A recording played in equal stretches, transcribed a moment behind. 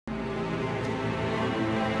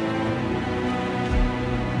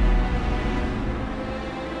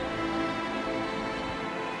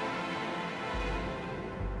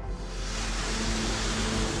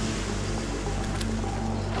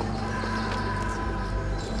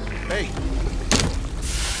Hey!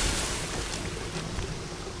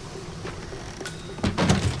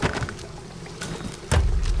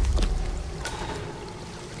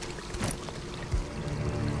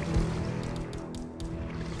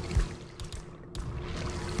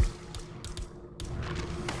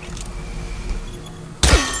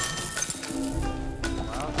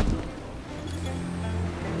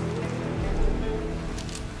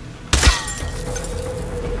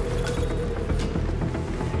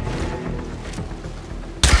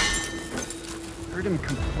 Heard him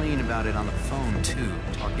complain about it on the phone, too,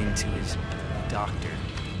 talking to his doctor.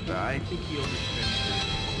 I think he overspent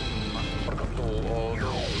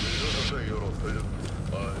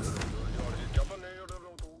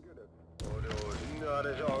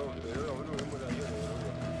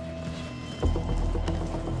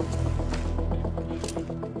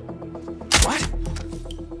What?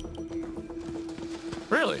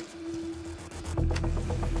 Really?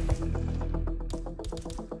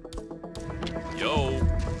 Yo.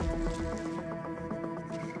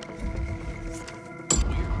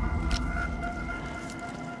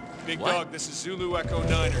 Big What? Dog, this is Zulu Echo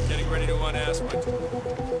 9er, getting ready to unask my...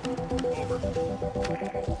 Over.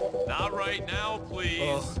 Not right now, please.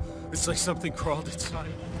 Oh, it's like something crawled inside.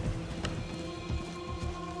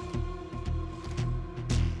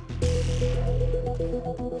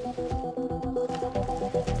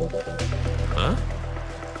 Huh?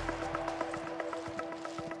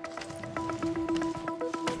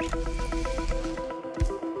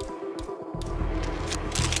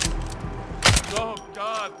 Oh,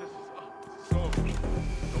 God, this is... Oh, so...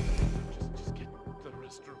 Just get the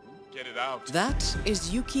restroom. Get it out. That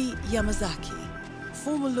is Yuki Yamazaki,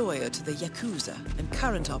 former lawyer to the Yakuza and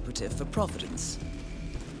current operative for Providence.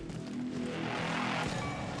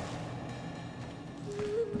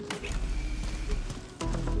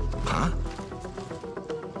 Huh?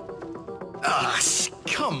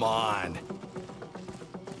 Come on!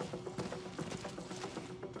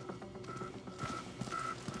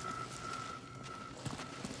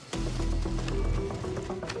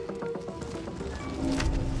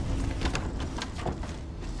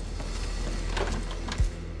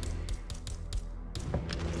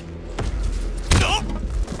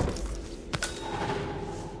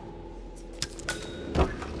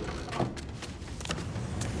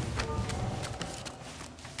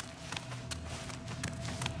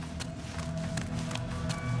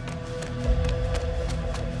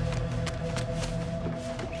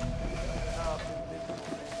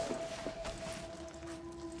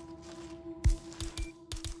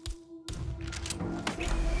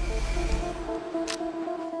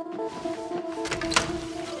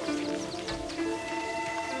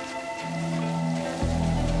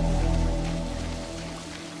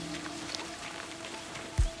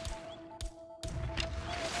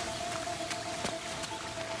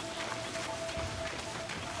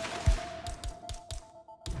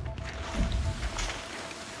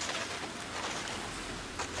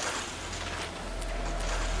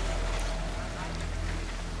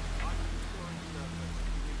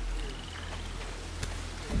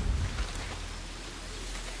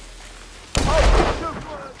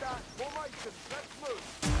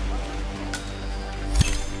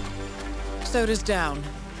 Soda's down.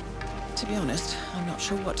 To be honest, I'm not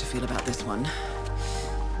sure what to feel about this one.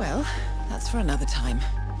 Well, that's for another time.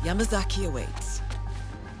 Yamazaki awaits.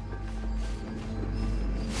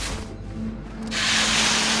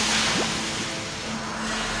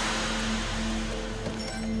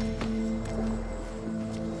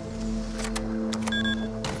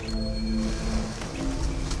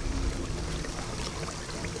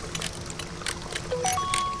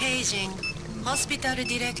 Paging. Hospital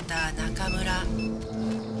Director Nakamura.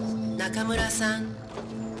 Nakamura-san,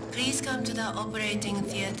 please come to the operating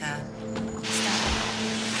theater. Stop.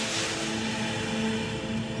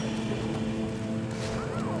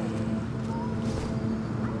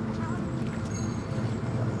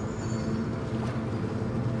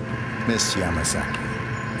 Miss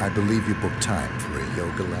Yamazaki, I believe you booked time for a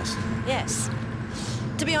yoga lesson. Yes.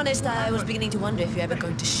 To be honest, I was beginning to wonder if you're ever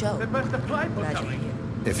going to show. Glad you're here.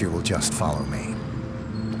 If you will just follow me.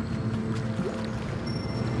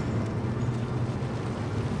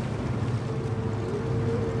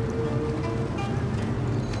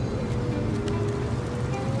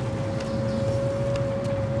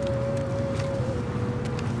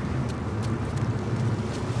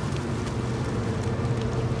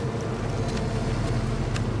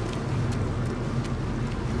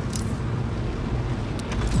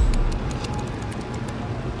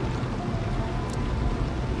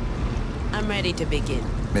 I'm ready to begin.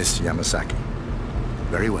 Miss Yamazaki.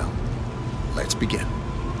 Very well. Let's begin.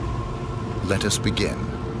 Let us begin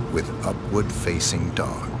with Upward Facing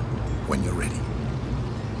Dog, when you're ready.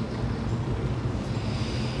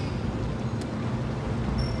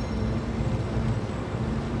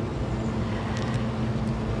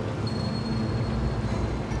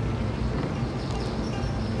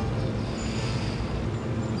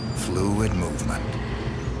 Fluid movement.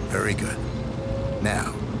 Very good.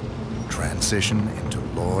 Now, transition into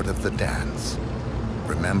Lord of the Dance.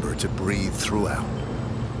 Remember to breathe throughout.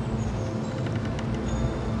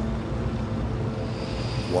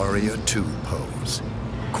 Warrior 2 pose.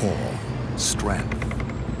 Core, strength.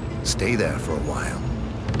 Stay there for a while.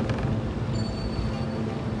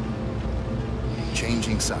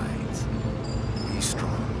 Changing sides. Be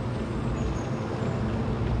strong.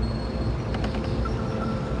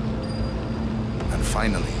 And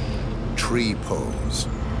finally, tree pose.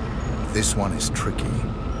 This one is tricky.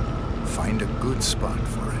 Find a good spot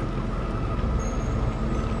for it.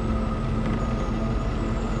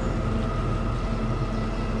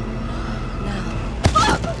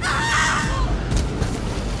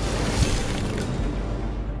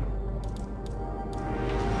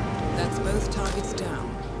 That's both targets down.